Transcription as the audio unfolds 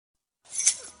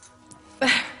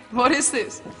What is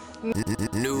this?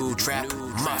 New Trap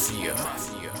Mafia.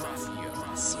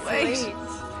 Sweet.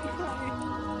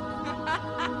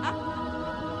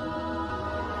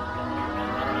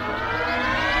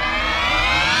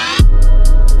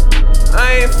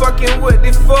 I ain't fucking with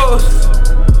the force.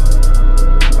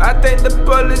 I think the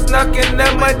police knocking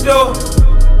at my door.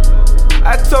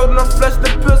 I told them flush the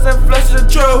pills and flush the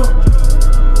draw,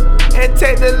 and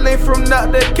take the link from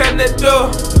out the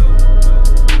Canada.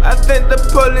 I think the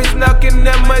police knocking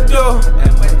at my door.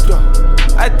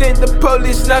 I think the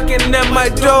police knocking at my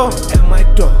door.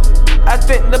 I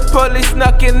think the police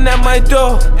knocking at my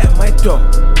door.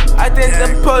 I think the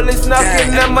police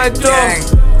knocking at my door.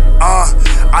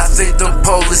 I think the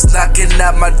police knocking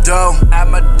at my door.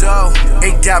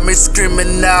 It got me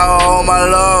screaming out, oh my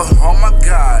lord, oh my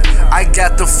god. I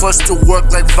got the flush to work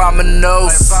like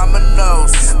Vominos.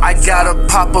 I gotta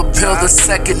pop a pill the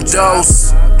second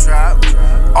dose.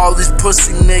 All these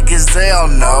pussy niggas, they all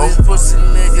know.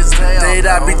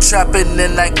 I be trapping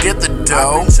and I get the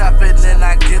dough.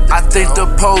 I think the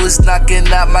police knocking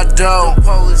at my door.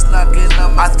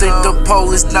 I think the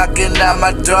police knocking at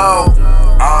my door.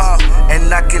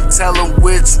 And I can tell them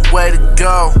which way to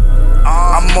go.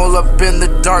 I'm all up in the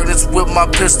darkness with my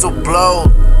pistol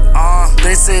blowed.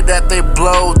 They say that they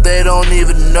blow, they don't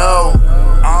even know.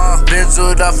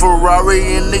 Benzo that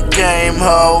Ferrari in the game,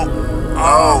 ho.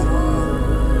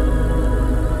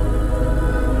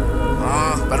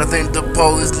 But I think the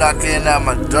police knocking at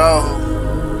my door.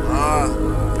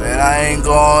 But I ain't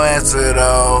gon' answer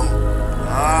though.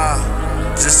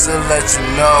 Just to let you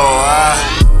know,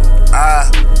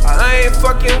 I ain't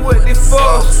fucking with the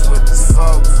folks.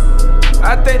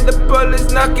 I think the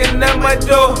police knocking at my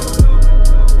door.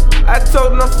 I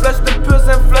told them flush the pills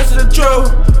and flush the draw,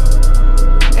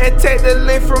 and take the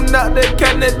link from out the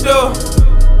Canada.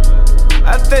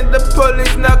 I think the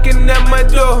police knocking at my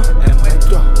door.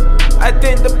 I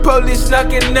think the police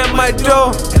knocking at my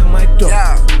door.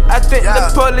 I think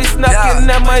the police knocking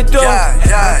at my door.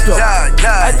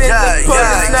 I think the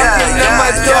police knocking at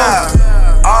my door.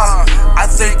 I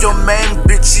think your main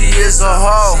bitch, she is a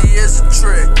hoe.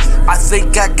 I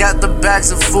think I got the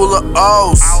bags are full of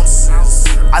O's.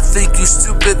 I think you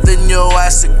stupid, then your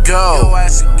ass should go.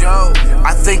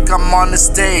 I think I'm on the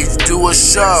stage, do a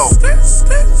show.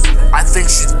 I think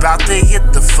she's about to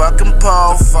hit the fucking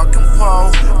pole.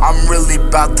 I'm really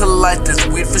about to light this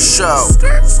weed for show.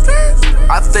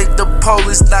 I think the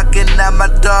police knocking at my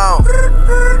door.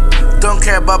 Don't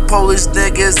care about police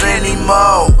niggas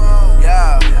anymore.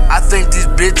 I think these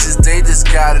bitches, they just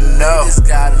gotta know.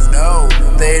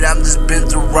 Fayd, I'm just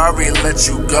Benzo Rari and let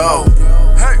you go.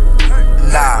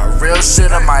 Nah, real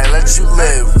shit, I might let you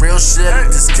live. Real shit, I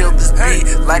just killed this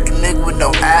beat like a nigga with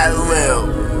no ad-lib.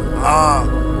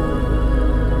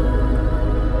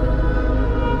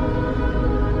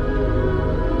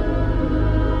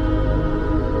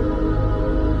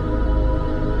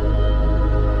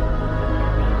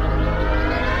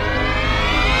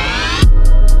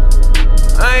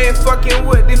 I ain't fucking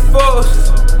with the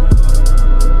force.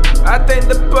 I think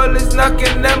the police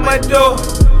knocking at my door.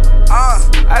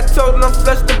 I told them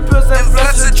flush the pills and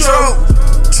flush the draw,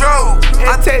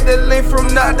 and take the link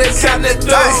from out the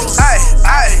Canada.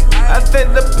 I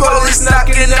think the police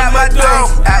knocking at my door.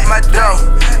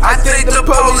 I think the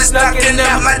police knocking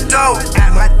at my door.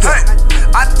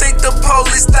 I think the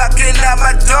police knocking at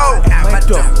my door.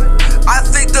 I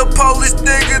think the police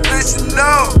niggas, they should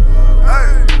know.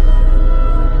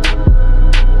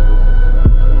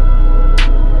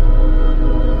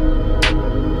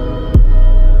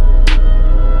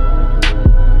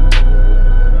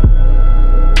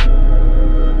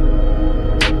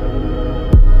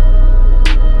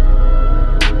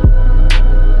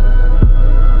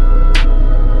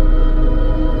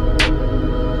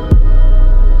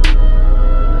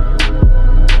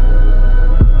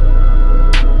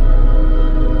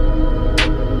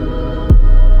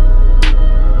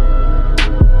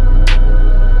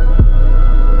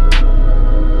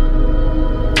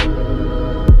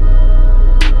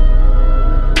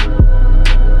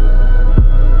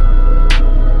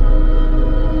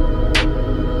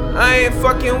 I ain't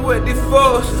fucking with the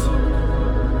force.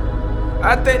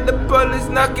 I think the police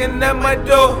knocking at my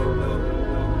door.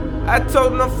 I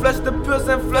told them flush the pills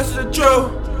and flush the draw,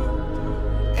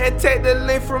 and take the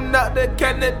link from out the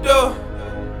Canada.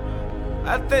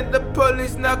 I think the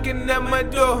police knocking at my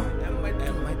door.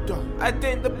 I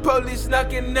think the police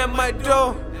knocking at my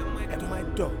door.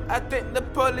 I think the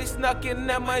police knocking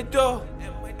at my door.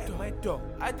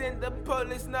 I think the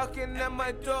police knocking at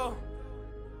my door.